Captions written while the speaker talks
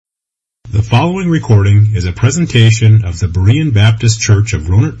The following recording is a presentation of the Berean Baptist Church of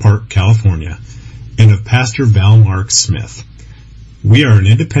Rohnert Park, California, and of Pastor Val Mark Smith. We are an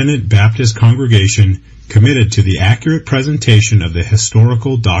independent Baptist congregation committed to the accurate presentation of the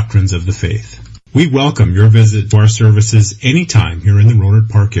historical doctrines of the faith. We welcome your visit to our services anytime here in the Rohnert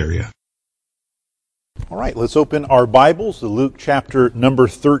Park area. All right, let's open our Bibles to Luke chapter number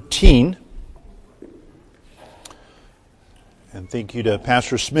 13. And thank you to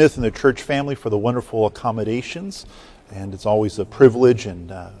Pastor Smith and the church family for the wonderful accommodations. And it's always a privilege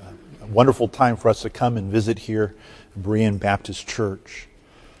and a wonderful time for us to come and visit here at Berean Baptist Church.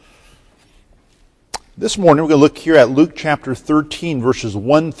 This morning we're going to look here at Luke chapter 13, verses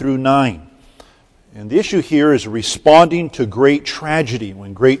 1 through 9. And the issue here is responding to great tragedy.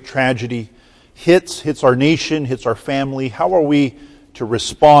 When great tragedy hits our nation, hits our family, how are we to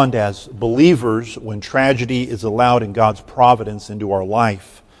respond as believers when tragedy is allowed in God's providence into our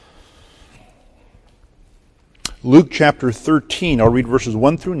life? Luke chapter 13, I'll read verses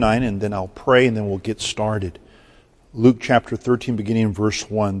 1 through 9, and then I'll pray, and then we'll get started. Luke chapter 13, beginning in verse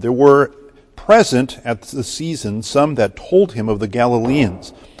 1. There were present at the season some that told him of the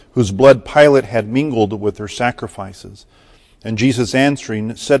Galileans, whose blood Pilate had mingled with their sacrifices. And Jesus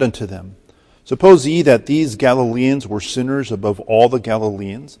answering said unto them, Suppose ye that these Galileans were sinners above all the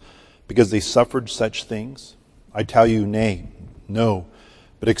Galileans, because they suffered such things? I tell you, nay, no.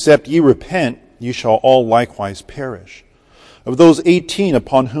 But except ye repent, ye shall all likewise perish. Of those 18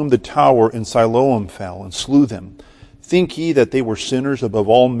 upon whom the tower in Siloam fell, and slew them, think ye that they were sinners above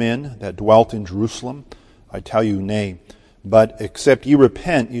all men that dwelt in Jerusalem? I tell you, nay. But except ye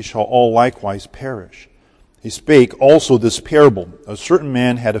repent, ye shall all likewise perish. He spake also this parable. A certain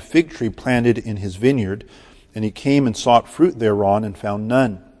man had a fig tree planted in his vineyard, and he came and sought fruit thereon, and found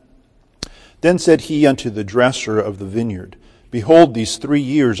none. Then said he unto the dresser of the vineyard, Behold, these 3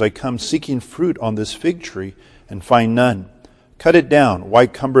 years I come seeking fruit on this fig tree, and find none. Cut it down, why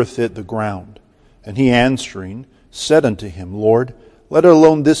cumbereth it the ground? And he answering said unto him, Lord, let it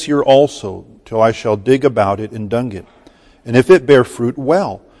alone this year also, till I shall dig about it and dung it. And if it bear fruit,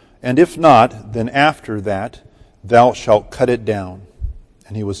 well. And if not, then after that thou shalt cut it down.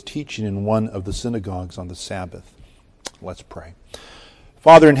 And he was teaching in one of the synagogues on the Sabbath. Let's pray.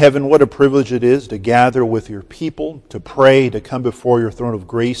 Father in heaven, what a privilege it is to gather with your people, to pray, to come before your throne of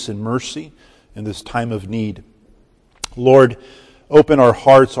grace and mercy in this time of need. Lord, open our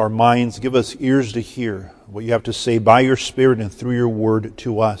hearts, our minds, give us ears to hear what you have to say by your Spirit and through your word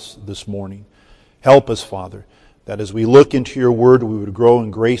to us this morning. Help us, Father, that as we look into your word, we would grow in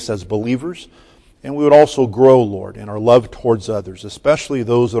grace as believers, and we would also grow, Lord, in our love towards others, especially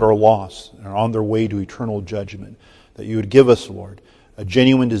those that are lost and are on their way to eternal judgment. That you would give us, Lord, a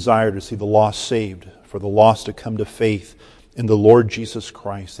genuine desire to see the lost saved, for the lost to come to faith in the Lord Jesus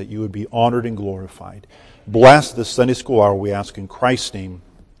Christ, that you would be honored and glorified. Bless this Sunday school hour, we ask in Christ's name.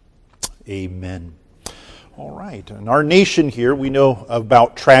 Amen. All right. In our nation here, we know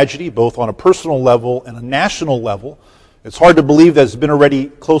about tragedy, both on a personal level and a national level. It's hard to believe that it's been already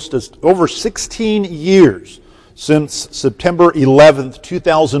close to over 16 years since September 11th,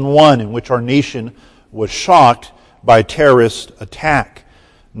 2001, in which our nation was shocked by a terrorist attack.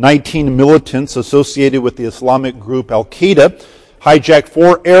 19 militants associated with the Islamic group Al-Qaeda hijacked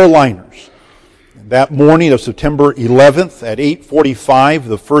 4 airliners. That morning of September 11th at 8:45,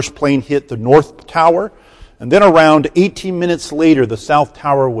 the first plane hit the North Tower. And then around 18 minutes later, the South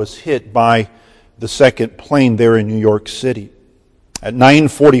Tower was hit by the second plane there in New York City. At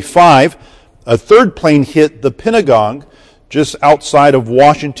 9:45, a third plane hit the Pentagon just outside of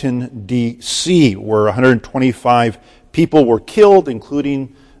Washington, D.C., where 125 people were killed,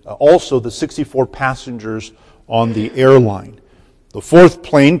 including also the 64 passengers on the airline. The fourth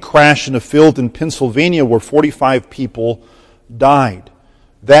plane crashed in a field in Pennsylvania where 45 people died.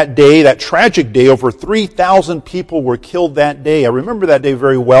 That day, that tragic day, over 3,000 people were killed that day. I remember that day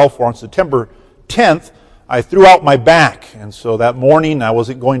very well, for on September 10th, I threw out my back. And so that morning, I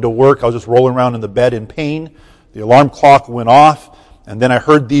wasn't going to work. I was just rolling around in the bed in pain. The alarm clock went off, and then I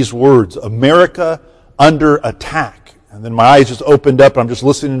heard these words, America under attack. And then my eyes just opened up, and I'm just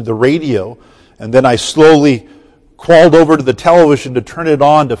listening to the radio. And then I slowly crawled over to the television to turn it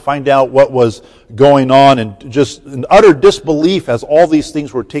on to find out what was going on, and just in utter disbelief as all these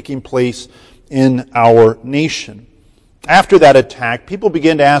things were taking place in our nation. After that attack, people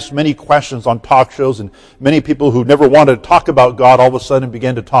began to ask many questions on talk shows, and many people who never wanted to talk about God all of a sudden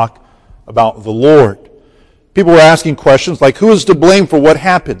began to talk about the Lord. People were asking questions like, who is to blame for what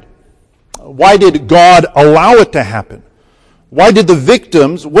happened? Why did God allow it to happen? Why did the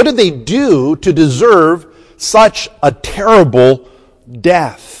victims, what did they do to deserve such a terrible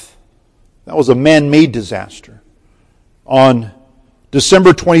death? That was a man-made disaster. On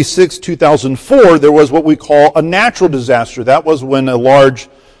December 26, 2004, there was what we call a natural disaster. That was when a large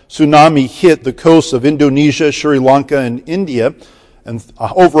tsunami hit the coasts of Indonesia, Sri Lanka, and India, and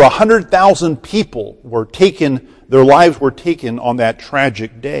over 100,000 people were taken, their lives were taken on that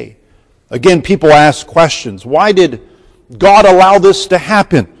tragic day. Again, people ask questions. Why did God allow this to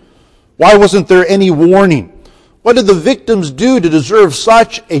happen? Why wasn't there any warning? What did the victims do to deserve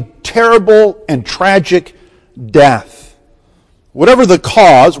such a terrible and tragic death? Whatever the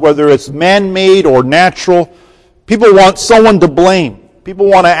cause, whether it's man-made or natural, people want someone to blame. People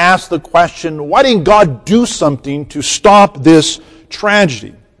want to ask the question, why didn't God do something to stop this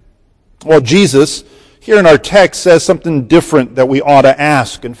tragedy? Well, Jesus, here in our text, says something different that we ought to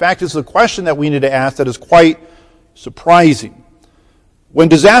ask. In fact, it's a question that we need to ask that is quite surprising. When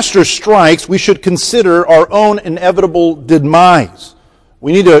disaster strikes, we should consider our own inevitable demise.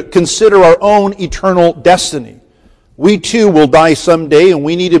 We need to consider our own eternal destiny. We too will die someday, and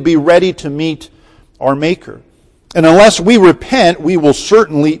we need to be ready to meet our Maker. And unless we repent, we will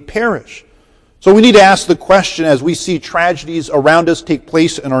certainly perish. So we need to ask the question as we see tragedies around us take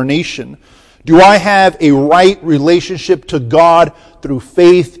place in our nation, do I have a right relationship to God through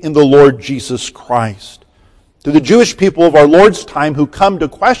faith in the Lord Jesus Christ? To the Jewish people of our Lord's time who come to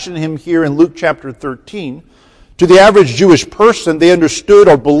question him here in Luke chapter 13, to the average Jewish person, they understood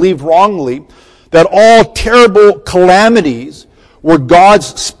or believed wrongly that all terrible calamities were God's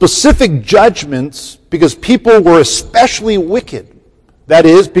specific judgments because people were especially wicked. That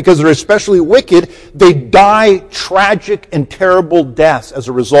is, because they're especially wicked, they die tragic and terrible deaths as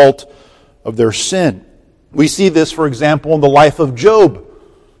a result of their sin. We see this, for example, in the life of Job.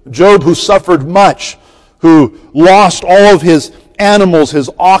 Job, who suffered much, who lost all of his animals, his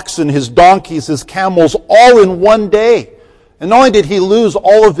oxen, his donkeys, his camels, all in one day. And not only did he lose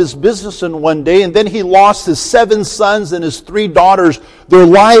all of his business in one day, and then he lost his 7 sons and his 3 daughters. Their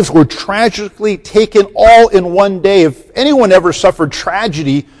lives were tragically taken all in one day. If anyone ever suffered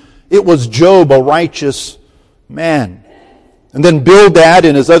tragedy, it was Job, a righteous man. And then Bildad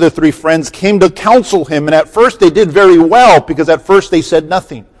and his other 3 friends came to counsel him, and at first they did very well, because at first they said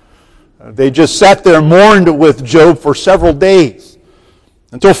nothing. They just sat there and mourned with Job for several days.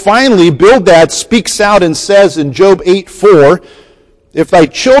 Until finally, Bildad speaks out and says in Job 8:4, if thy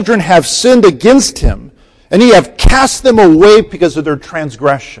children have sinned against him, and he have cast them away because of their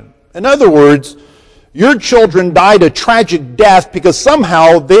transgression. In other words, your children died a tragic death because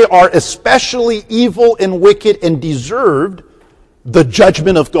somehow they are especially evil and wicked and deserved the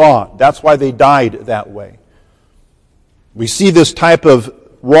judgment of God. That's why they died that way. We see this type of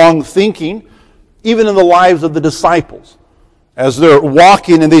wrong thinking even in the lives of the disciples. As they're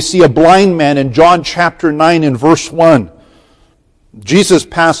walking and they see a blind man in John chapter 9 and verse 1. Jesus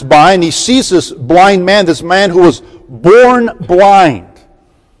passed by and he sees this blind man, this man who was born blind.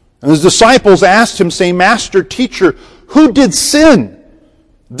 And his disciples asked him, saying, Master, teacher, who did sin?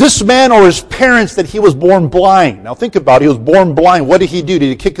 This man or his parents that he was born blind? Now think about it, he was born blind. What did he do? Did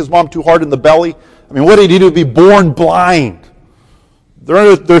he kick his mom too hard in the belly? I mean, what did he do to be born blind?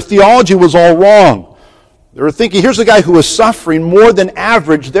 Their theology was all wrong. They were thinking, here's a guy who is suffering more than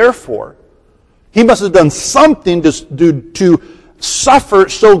average, therefore he must have done something to suffer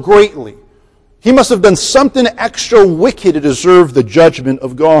so greatly. He must have done something extra wicked to deserve the judgment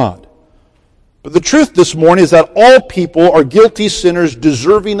of God. But the truth this morning is that all people are guilty sinners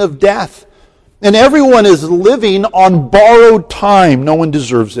deserving of death. And everyone is living on borrowed time. No one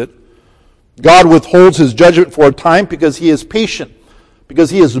deserves it. God withholds his judgment for a time because he is patient, because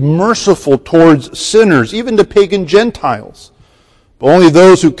he is merciful towards sinners, even to pagan Gentiles. But only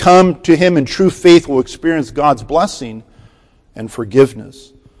those who come to him in true faith will experience God's blessing and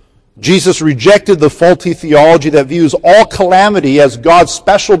forgiveness. Jesus rejected the faulty theology that views all calamity as God's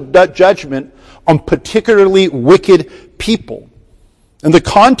special judgment on particularly wicked people. In the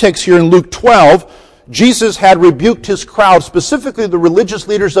context here in Luke 12, Jesus had rebuked his crowd, specifically the religious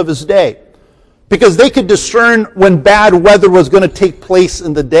leaders of his day, because they could discern when bad weather was going to take place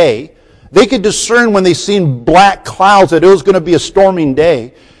in the day. They could discern when they seen black clouds that it was going to be a storming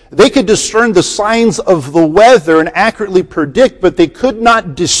day. They could discern the signs of the weather and accurately predict, but they could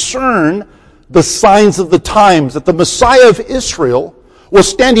not discern the signs of the times, that the Messiah of Israel was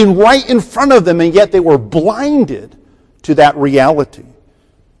standing right in front of them, and yet they were blinded to that reality.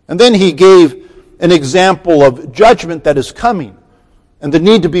 And then he gave an example of judgment that is coming and the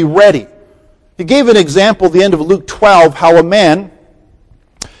need to be ready. He gave an example at the end of Luke 12, how a man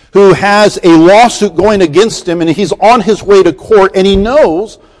who has a lawsuit going against him and he's on his way to court, and he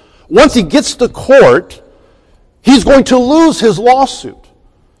knows once he gets to court, he's going to lose his lawsuit.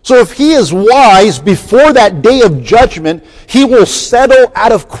 So if he is wise before that day of judgment, he will settle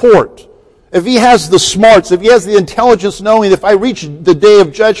out of court. If he has the smarts, if he has the intelligence knowing that if I reach the day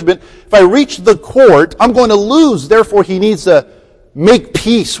of judgment, if I reach the court, I'm going to lose. Therefore, he needs to make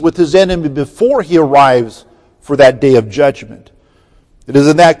peace with his enemy before he arrives for that day of judgment. It is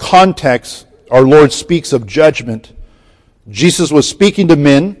in that context our Lord speaks of judgment. Jesus was speaking to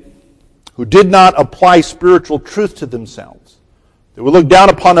men who did not apply spiritual truth to themselves. They would look down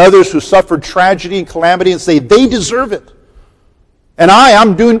upon others who suffered tragedy and calamity and say, they deserve it. And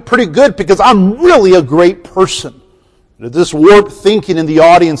I'm doing pretty good because I'm really a great person. This warped thinking in the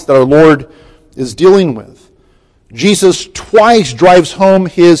audience that our Lord is dealing with. Jesus twice drives home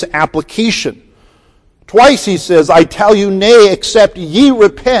his application. Twice he says, I tell you, nay, except ye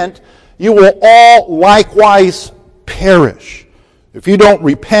repent, you will all likewise perish. If you don't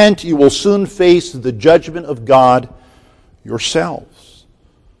repent, you will soon face the judgment of God yourselves.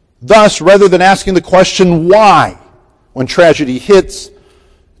 Thus, rather than asking the question, why, when tragedy hits,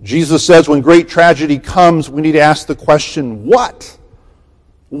 Jesus says when great tragedy comes, we need to ask the question, what?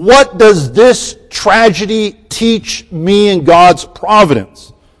 What does this tragedy teach me in God's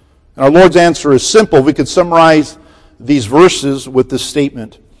providence? And our Lord's answer is simple. We could summarize these verses with this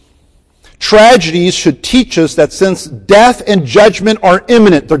statement. Tragedies should teach us that since death and judgment are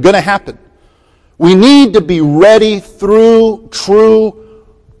imminent, they're going to happen, we need to be ready through true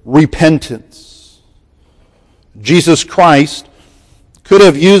repentance. Jesus Christ could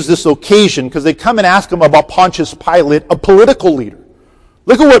have used this occasion because they come and ask him about Pontius Pilate, a political leader.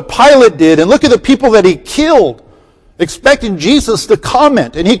 Look at what Pilate did and look at the people that he killed, expecting Jesus to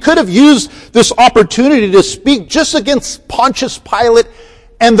comment. And he could have used this opportunity to speak just against Pontius Pilate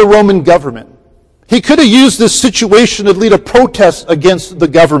and the Roman government. He could have used this situation to lead a protest against the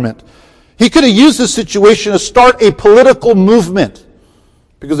government. He could have used this situation to start a political movement,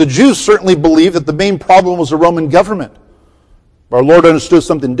 because the Jews certainly believed that the main problem was the Roman government. But our Lord understood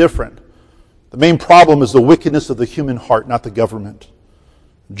something different. The main problem is the wickedness of the human heart, not the government.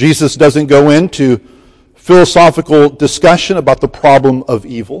 Jesus doesn't go into philosophical discussion about the problem of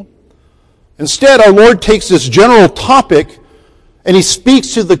evil. Instead, our Lord takes this general topic and he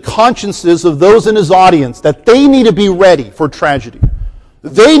speaks to the consciences of those in his audience that they need to be ready for tragedy.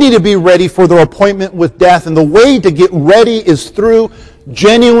 They need to be ready for their appointment with death. And the way to get ready is through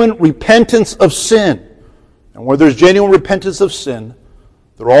genuine repentance of sin. And where there's genuine repentance of sin,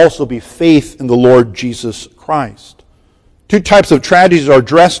 there will also be faith in the Lord Jesus Christ. Two types of tragedies are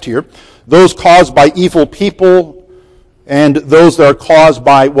addressed here. Those caused by evil people and those that are caused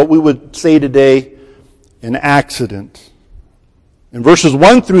by what we would say today an accident. In verses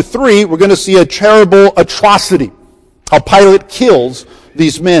 1 through 3, we're going to see a terrible atrocity, how Pilate kills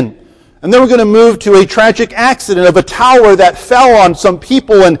these men. And then we're going to move to a tragic accident of a tower that fell on some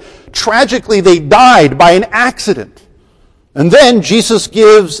people and tragically they died by an accident. And then Jesus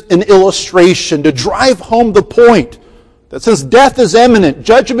gives an illustration to drive home the point that since death is imminent,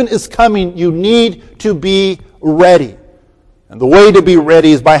 judgment is coming, you need to be ready. And the way to be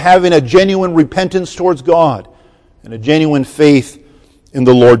ready is by having a genuine repentance towards God and a genuine faith in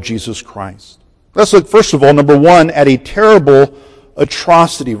the Lord Jesus Christ. Let's look first of all, number 1, at a terrible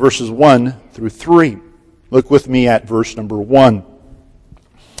atrocity, verses 1 through 3. Look with me at verse number 1.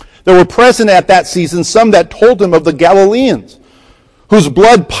 There were present at that season some that told him of the Galileans, whose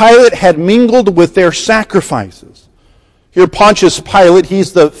blood Pilate had mingled with their sacrifices. Here Pontius Pilate,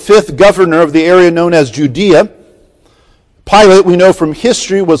 he's the 5th governor of the area known as Judea. Pilate, we know from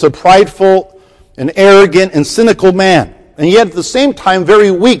history, was a prideful and arrogant and cynical man. And yet at the same time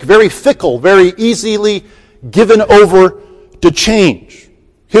very weak, very fickle, very easily given over to change.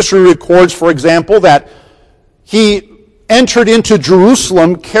 History records, for example, that he entered into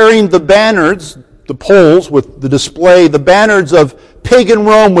Jerusalem carrying the banners, the poles with the display, the banners of pagan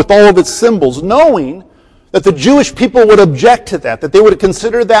Rome with all of its symbols, knowing that the Jewish people would object to that they would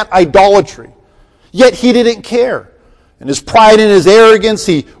consider that idolatry. Yet he didn't care. In his pride and his arrogance,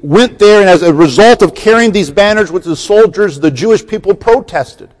 he went there, and as a result of carrying these banners with his soldiers, the Jewish people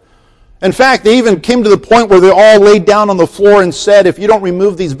protested. In fact, they even came to the point where they all laid down on the floor and said, if you don't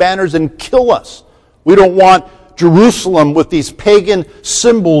remove these banners, then kill us. We don't want Jerusalem with these pagan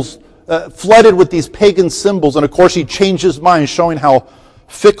symbols, flooded with these pagan symbols. And of course, he changed his mind, showing how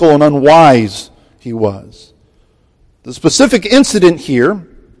fickle and unwise he was. The specific incident here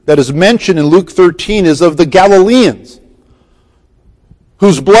that is mentioned in Luke 13 is of the Galileans,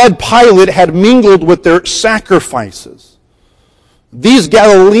 whose blood Pilate had mingled with their sacrifices. These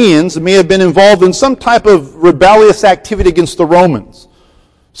Galileans may have been involved in some type of rebellious activity against the Romans.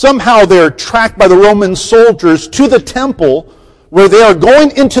 Somehow they're tracked by the Roman soldiers to the temple where they are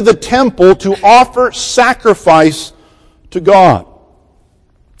going into the temple to offer sacrifice to God.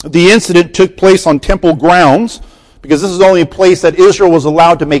 The incident took place on temple grounds, because this is the only place that Israel was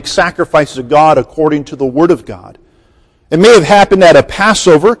allowed to make sacrifices to God according to the Word of God. It may have happened at a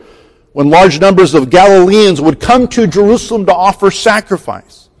Passover, when large numbers of Galileans would come to Jerusalem to offer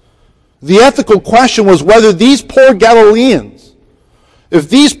sacrifice. The ethical question was whether these poor Galileans, if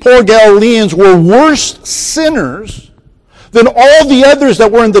these poor Galileans were worse sinners than all the others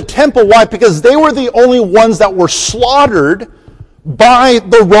that were in the temple. Why? Because they were the only ones that were slaughtered by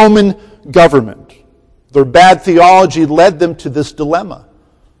the Roman government. Their bad theology led them to this dilemma.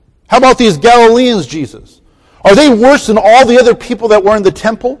 How about these Galileans, Jesus? Are they worse than all the other people that were in the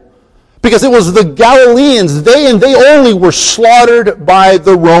temple? Because it was the Galileans, they and they only were slaughtered by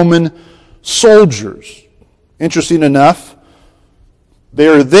the Roman soldiers. Interesting enough, they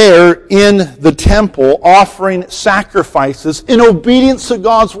are there in the temple offering sacrifices in obedience to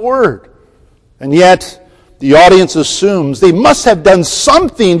God's word. And yet, the audience assumes they must have done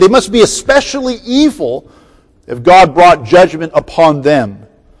something, they must be especially evil if God brought judgment upon them.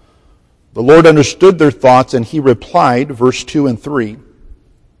 The Lord understood their thoughts, and he replied, verse 2 and 3,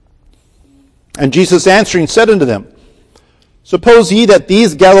 "And Jesus answering said unto them, Suppose ye that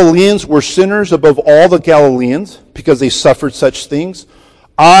these Galileans were sinners above all the Galileans, because they suffered such things?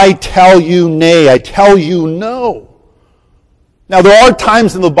 I tell you nay, I tell you no." Now there are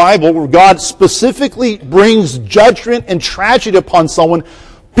times in the Bible where God specifically brings judgment and tragedy upon someone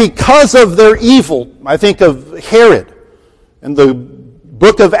because of their evil. I think of Herod in the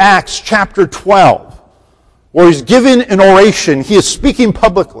book of Acts chapter 12, where he's given an oration. He is speaking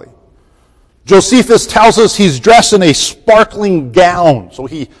publicly. Josephus tells us he's dressed in a sparkling gown, so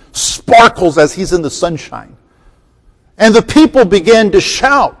he sparkles as he's in the sunshine. And the people began to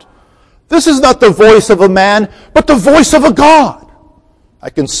shout, "This is not the voice of a man, but the voice of a God." I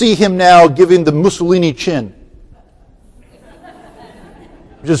can see him now giving the Mussolini chin,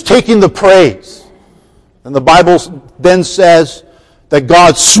 just taking the praise. And the Bible then says that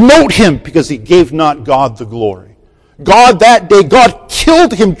God smote him because he gave not God the glory. God that day, God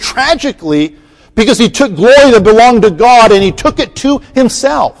killed him tragically because he took glory that belonged to God and he took it to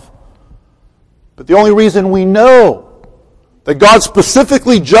himself. But the only reason we know that God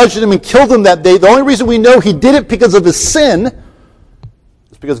specifically judged him and killed him that day, the only reason we know he did it because of his sin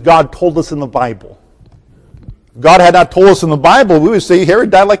is because God told us in the Bible. If God had not told us in the Bible, we would say Herod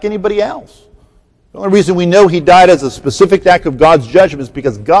died like anybody else. The only reason we know he died as a specific act of God's judgment is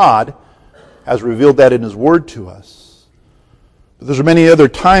because God has revealed that in his word to us. But there's many other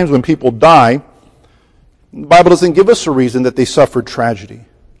times when people die, the Bible doesn't give us a reason that they suffered tragedy.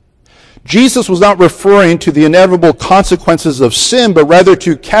 Jesus was not referring to the inevitable consequences of sin, but rather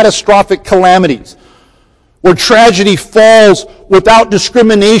to catastrophic calamities, where tragedy falls without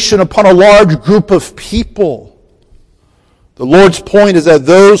discrimination upon a large group of people. The Lord's point is that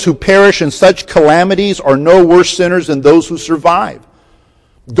those who perish in such calamities are no worse sinners than those who survive.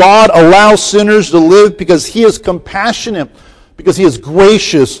 God allows sinners to live because he is compassionate, because he is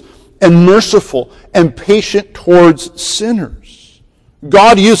gracious and merciful and patient towards sinners.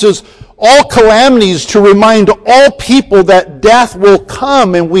 God uses all calamities to remind all people that death will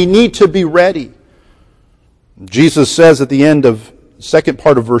come and we need to be ready. Jesus says at the end of the second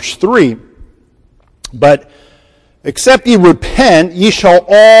part of verse 3, "But except ye repent, ye shall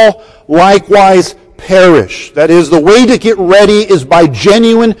all likewise perish." That is, the way to get ready is by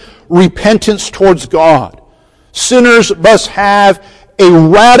genuine repentance towards God. Sinners must have a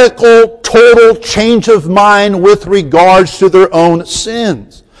radical, total change of mind with regards to their own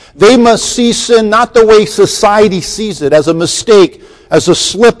sins. They must see sin not the way society sees it, as a mistake, as a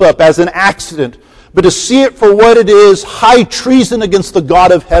slip-up, as an accident, but to see it for what it is, high treason against the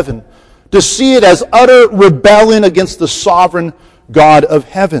God of heaven. To see it as utter rebellion against the sovereign God of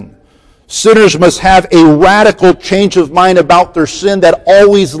heaven. Sinners must have a radical change of mind about their sin that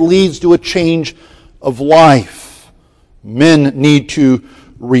always leads to a change of life. Men need to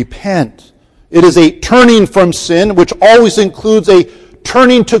repent. It is a turning from sin, which always includes a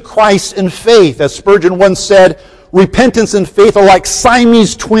turning to Christ in faith. As Spurgeon once said, repentance and faith are like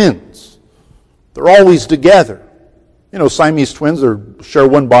Siamese twins. They're always together. You know, Siamese twins share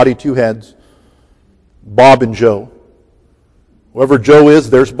one body, two heads. Bob and Joe. Whoever Joe is,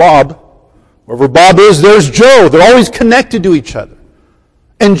 there's Bob. Wherever Bob is, there's Joe. They're always connected to each other.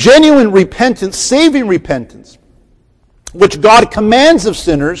 And genuine repentance, saving repentance, which God commands of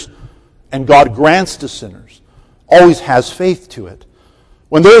sinners and God grants to sinners, always has faith to it.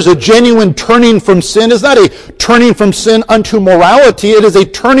 When there is a genuine turning from sin, it's not a turning from sin unto morality. It is a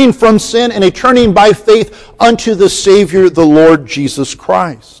turning from sin and a turning by faith unto the Savior, the Lord Jesus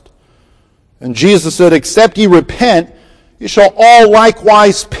Christ. And Jesus said, except ye repent, ye shall all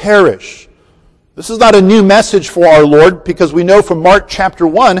likewise perish. This is not a new message for our Lord, because we know from Mark chapter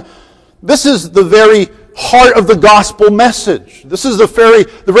 1, this is the very heart of the gospel message. This is the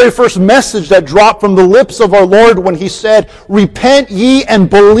very first message that dropped from the lips of our Lord when he said, repent ye and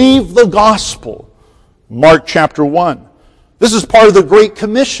believe the gospel. Mark chapter 1. This is part of the Great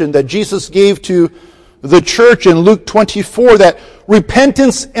Commission that Jesus gave to the church in Luke 24, that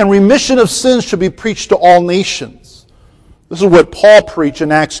repentance and remission of sins should be preached to all nations. This is what Paul preached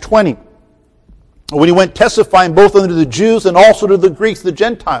in Acts 20, when he went testifying both unto the Jews and also to the Greeks, the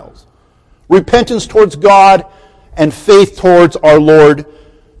Gentiles. Repentance towards God and faith towards our Lord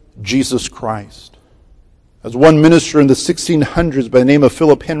Jesus Christ. As one minister in the 1600s by the name of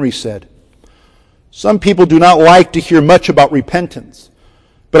Philip Henry said, some people do not like to hear much about repentance,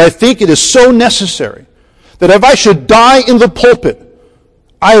 but I think it is so necessary that if I should die in the pulpit,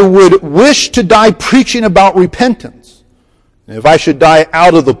 I would wish to die preaching about repentance. And if I should die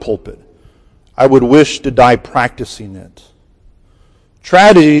out of the pulpit, I would wish to die practicing it.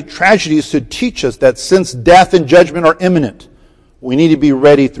 Tragedies should teach us that since death and judgment are imminent, we need to be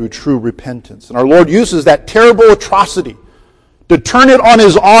ready through true repentance. And our Lord uses that terrible atrocity to turn it on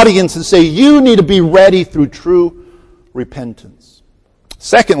his audience and say, you need to be ready through true repentance.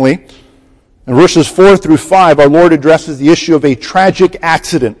 Secondly, in verses 4 through 5, our Lord addresses the issue of a tragic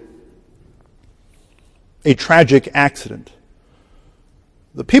accident. A tragic accident.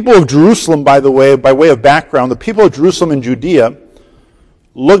 The people of Jerusalem, by the way, by way of background, the people of Jerusalem and Judea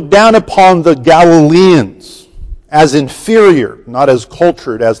looked down upon the Galileans as inferior, not as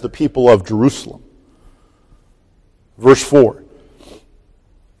cultured as the people of Jerusalem. Verse 4.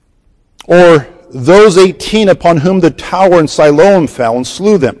 Or those 18 upon whom the tower in Siloam fell and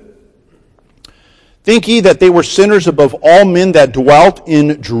slew them. Think ye that they were sinners above all men that dwelt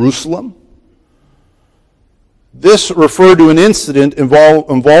in Jerusalem? This referred to an incident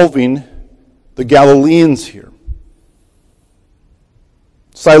involving the Galileans here.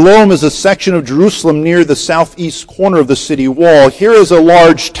 Siloam is a section of Jerusalem near the southeast corner of the city wall. Here is a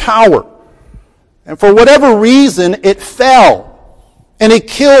large tower. And for whatever reason, it fell. And it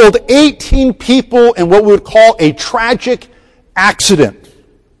killed 18 people in what we would call a tragic accident.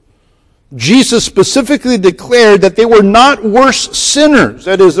 Jesus specifically declared that they were not worse sinners.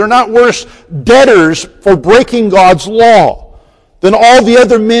 That is, they're not worse debtors for breaking God's law than all the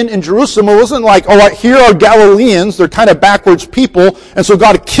other men in Jerusalem. It wasn't like, all right, here are Galileans, they're kind of backwards people, and so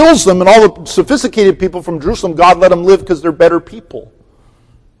God kills them, and all the sophisticated people from Jerusalem, God let them live because they're better people.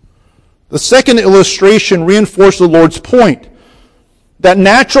 The second illustration reinforced the Lord's point that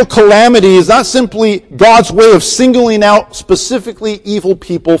natural calamity is not simply God's way of singling out specifically evil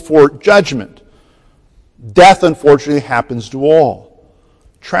people for judgment. Death, unfortunately, happens to all.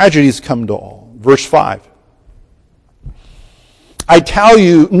 Tragedies come to all. Verse 5. I tell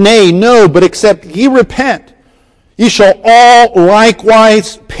you, nay, no, but except ye repent, ye shall all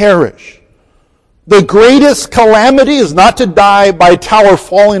likewise perish. The greatest calamity is not to die by a tower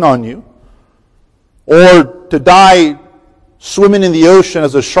falling on you, or to die swimming in the ocean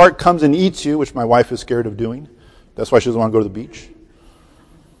as a shark comes and eats you, which my wife is scared of doing. That's why she doesn't want to go to the beach.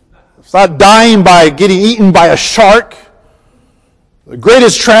 It's not dying by getting eaten by a shark. The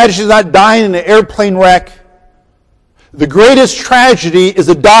greatest tragedy is not dying in an airplane wreck. The greatest tragedy is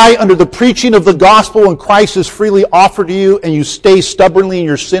to die under the preaching of the gospel when Christ is freely offered to you and you stay stubbornly in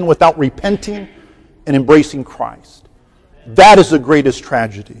your sin without repenting and embracing Christ. That is the greatest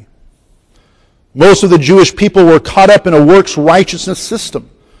tragedy. Most of the Jewish people were caught up in a works righteousness system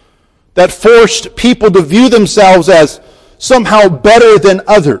that forced people to view themselves as somehow better than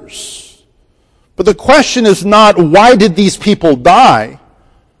others. But the question is not, why did these people die?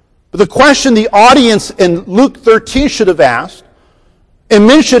 But the question the audience in Luke 13 should have asked, and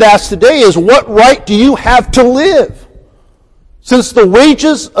men should ask today, is what right do you have to live? Since the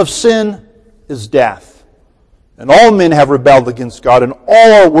wages of sin is death, and all men have rebelled against God, and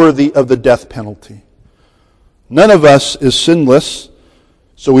all are worthy of the death penalty. None of us is sinless,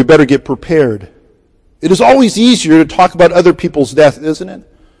 so we better get prepared. It is always easier to talk about other people's death, isn't it?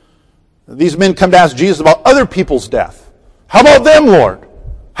 These men come to ask Jesus about other people's death. How about them, Lord?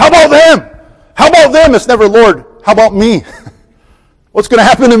 How about them? How about them? It's never, Lord, how about me? What's going to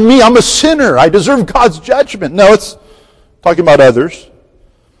happen to me? I'm a sinner. I deserve God's judgment. No, it's talking about others.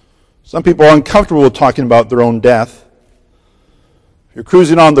 Some people are uncomfortable with talking about their own death. If you're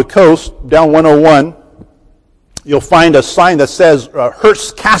cruising on the coast, down 101, you'll find a sign that says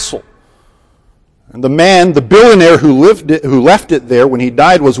Hearst Castle. And the billionaire who left it there when he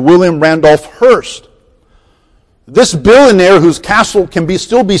died was William Randolph Hearst. This billionaire whose castle can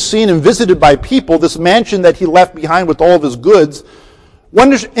still be seen and visited by people, this mansion that he left behind with all of his goods.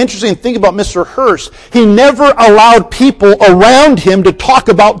 One interesting thing about Mr. Hearst, he never allowed people around him to talk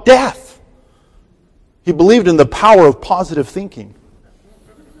about death. He believed in the power of positive thinking.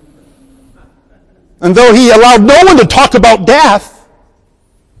 And though he allowed no one to talk about death,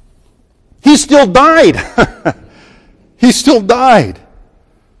 he still died. He still died.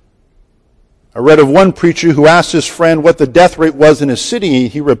 I read of one preacher who asked his friend what the death rate was in his city.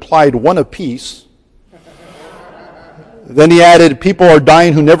 He replied, 1 apiece. Then he added, people are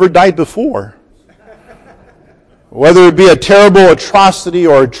dying who never died before. Whether it be a terrible atrocity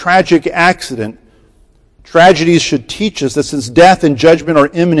or a tragic accident, tragedies should teach us that since death and judgment are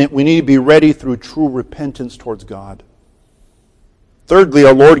imminent, we need to be ready through true repentance towards God. Thirdly,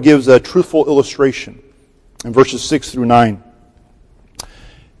 our Lord gives a truthful illustration in verses 6 through 9.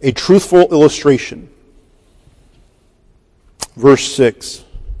 A truthful illustration. Verse 6.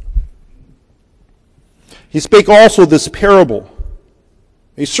 He spake also this parable.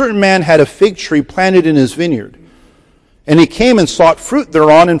 A certain man had a fig tree planted in his vineyard, and he came and sought fruit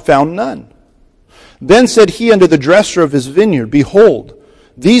thereon and found none. Then said he unto the dresser of his vineyard, Behold,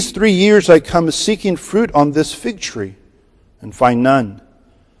 these 3 years I come seeking fruit on this fig tree, and find none.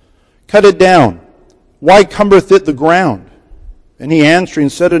 Cut it down. Why cumbereth it the ground? And he answering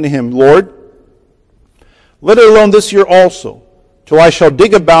said unto him, Lord, let it alone this year also, till I shall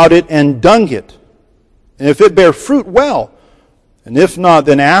dig about it and dung it. And if it bear fruit, well. And if not,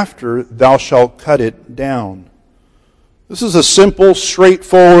 then after thou shalt cut it down. This is a simple,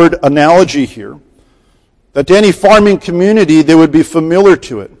 straightforward analogy here, that to any farming community, they would be familiar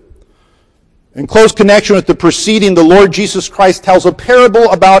to it. In close connection with the preceding, the Lord Jesus Christ tells a parable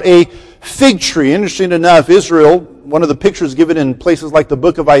about a fig tree. Interesting enough, Israel, one of the pictures given in places like the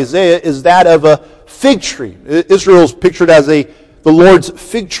book of Isaiah, is that of a fig tree. Israel is pictured as the Lord's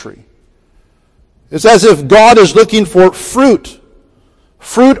fig tree. It's as if God is looking for fruit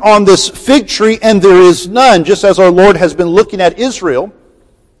on this fig tree, and there is none, just as our Lord has been looking at Israel,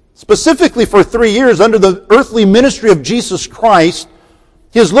 specifically for 3 years under the earthly ministry of Jesus Christ.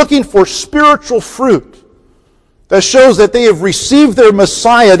 He is looking for spiritual fruit that shows that they have received their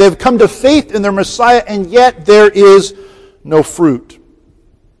Messiah, they have come to faith in their Messiah, and yet there is no fruit.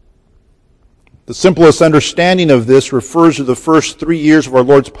 The simplest understanding of this refers to the first 3 years of our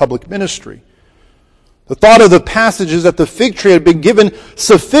Lord's public ministry. The thought of the passage is that the fig tree had been given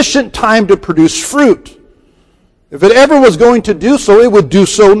sufficient time to produce fruit. If it ever was going to do so, it would do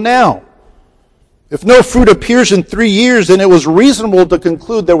so now. If no fruit appears in 3 years, then it was reasonable to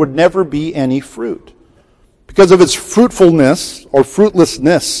conclude there would never be any fruit. Because of its fruitfulness or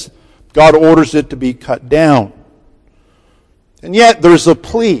fruitlessness, God orders it to be cut down. And yet there's a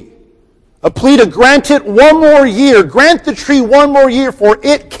plea to grant it one more year. Grant the tree one more year, for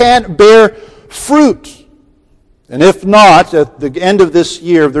it can't bear fruit. And if not, at the end of this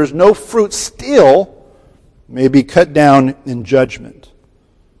year, if there's no fruit still, may be cut down in judgment.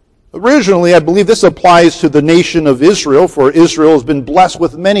 Originally, I believe this applies to the nation of Israel, for Israel has been blessed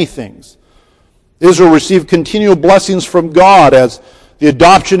with many things. Israel received continual blessings from God as the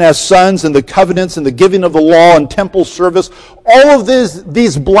adoption as sons and the covenants and the giving of the law and temple service. All of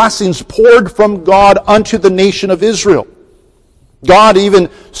these blessings poured from God unto the nation of Israel. God even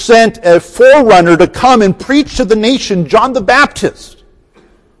sent a forerunner to come and preach to the nation, John the Baptist.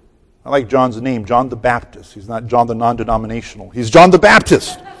 I like John's name, John the Baptist. He's not John the non-denominational. He's John the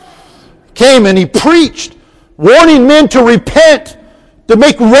Baptist. Came and he preached, warning men to repent, to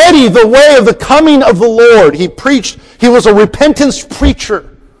make ready the way of the coming of the Lord. He preached. He was a repentance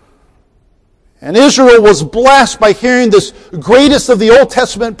preacher. And Israel was blessed by hearing this greatest of the Old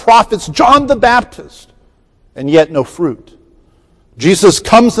Testament prophets, John the Baptist, and yet no fruit. Jesus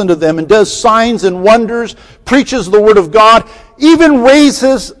comes unto them and does signs and wonders, preaches the Word of God, even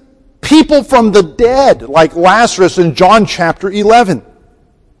raises people from the dead, like Lazarus in John chapter 11.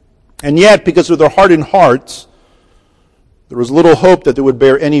 And yet, because of their hardened hearts, there was little hope that they would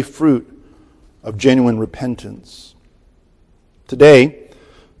bear any fruit of genuine repentance. Today,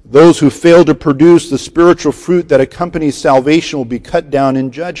 those who fail to produce the spiritual fruit that accompanies salvation will be cut down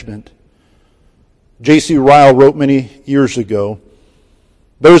in judgment. J.C. Ryle wrote many years ago,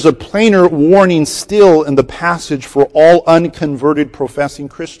 "There's a plainer warning still in the passage for all unconverted professing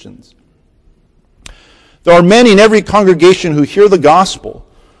Christians. There are many in every congregation who hear the gospel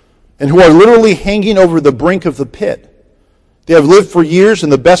and who are literally hanging over the brink of the pit. They have lived for years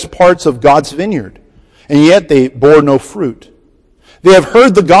in the best parts of God's vineyard. and yet they bore no fruit. They have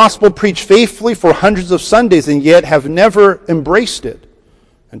heard the gospel preached faithfully for hundreds of Sundays, and yet have never embraced it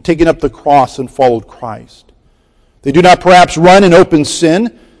and taken up the cross and followed Christ. They do not perhaps run in open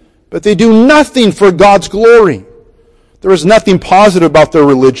sin, but they do nothing for God's glory. There is nothing positive about their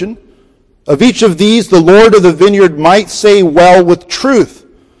religion. Of each of these, the Lord of the vineyard might say well with truth,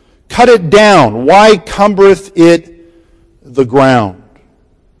 cut it down, why cumbereth it the ground?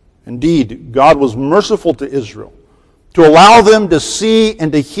 Indeed, God was merciful to Israel to allow them to see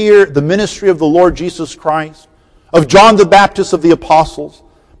and to hear the ministry of the Lord Jesus Christ, of John the Baptist, of the apostles.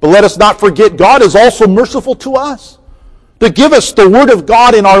 But let us not forget, God is also merciful to us, to give us the Word of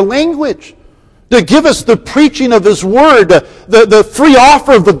God in our language, to give us the preaching of His Word, the free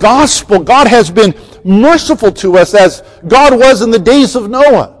offer of the gospel. God has been merciful to us as God was in the days of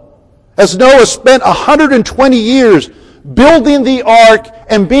Noah. As Noah spent 120 years building the ark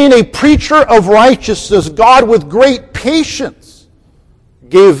and being a preacher of righteousness, God with great patience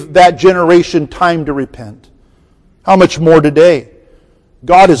gave that generation time to repent. How much more today?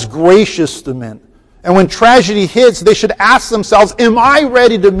 God is gracious to men. And when tragedy hits, they should ask themselves, am I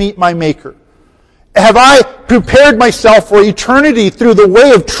ready to meet my Maker? Have I prepared myself for eternity through the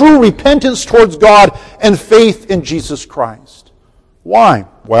way of true repentance towards God and faith in Jesus Christ? Why?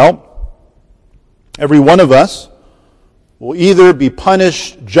 Well, every one of us will either be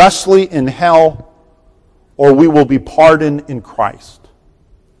punished justly in hell, or we will be pardoned in Christ.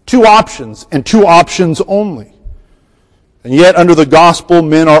 Two options, and two options only. And yet, under the gospel,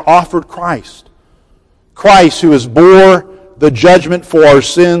 men are offered Christ. Christ, who has bore the judgment for our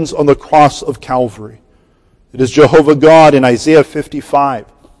sins on the cross of Calvary. It is Jehovah God in Isaiah 55,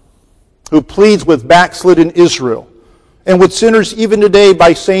 who pleads with backslidden Israel and with sinners even today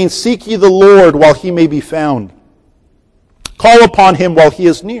by saying, seek ye the Lord while He may be found. Call upon Him while He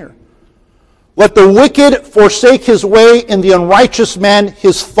is near. Let the wicked forsake his way, and the unrighteous man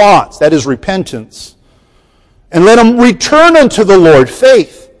his thoughts, that is repentance. And let him return unto the Lord,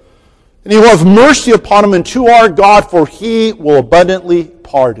 faith. And He will have mercy upon him, and to our God, for He will abundantly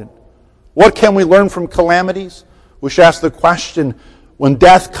pardon. What can we learn from calamities? We should ask the question, when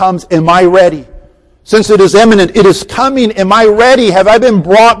death comes, am I ready? Since it is imminent, it is coming, am I ready? Have I been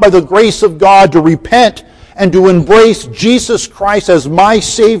brought by the grace of God to repent and to embrace Jesus Christ as my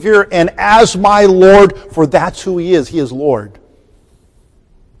Savior and as my Lord? For that's who He is. He is Lord.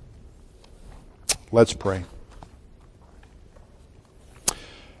 Let's pray.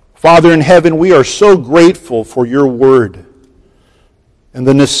 Father in heaven, we are so grateful for Your Word and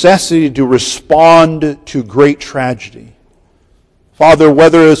the necessity to respond to great tragedy. Father,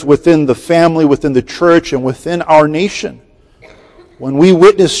 whether it's within the family, within the church, and within our nation, when we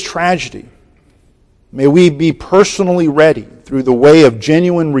witness tragedy, may we be personally ready through the way of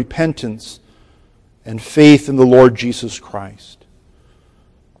genuine repentance and faith in the Lord Jesus Christ.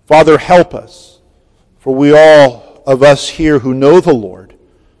 Father, help us, for we all of us here who know the Lord,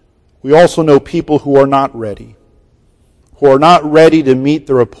 we also know people who are not ready to meet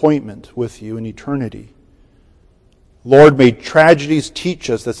their appointment with You in eternity. Lord, may tragedies teach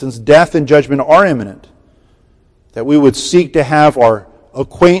us that since death and judgment are imminent, that we would seek to have our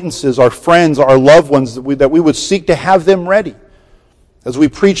acquaintances, our friends, our loved ones, that we would seek to have them ready as we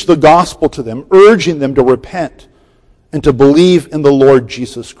preach the gospel to them, urging them to repent and to believe in the Lord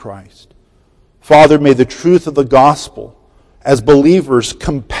Jesus Christ. Father, may the truth of the gospel as believers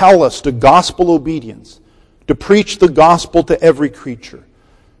compel us to gospel obedience, to preach the gospel to every creature.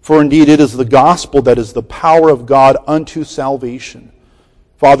 For indeed it is the gospel that is the power of God unto salvation.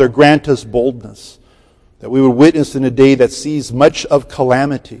 Father, grant us boldness, that we would witness in a day that sees much of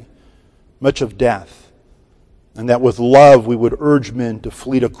calamity, much of death, and that with love we would urge men to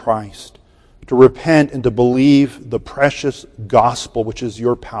flee to Christ, to repent and to believe the precious gospel which is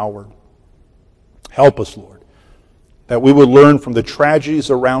Your power. Help us, Lord, that we would learn from the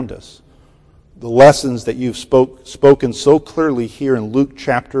tragedies around us the lessons that You've spoken so clearly here in Luke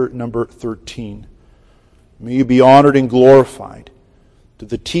chapter number 13. May You be honored and glorified to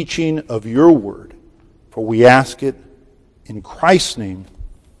the teaching of Your word, for we ask it in Christ's name.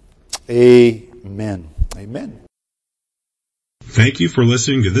 Amen. Amen. Thank you for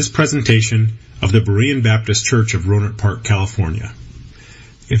listening to this presentation of the Berean Baptist Church of Rohnert Park, California.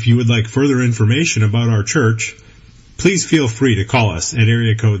 If you would like further information about our church, please feel free to call us at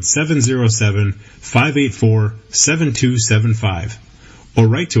area code 707-584-7275 or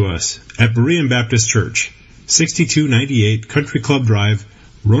write to us at Berean Baptist Church, 6298 Country Club Drive,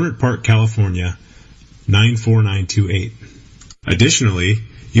 Rohnert Park, California, 94928. Additionally,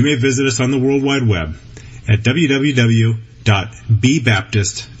 you may visit us on the World Wide Web at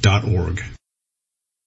www.bbaptist.org.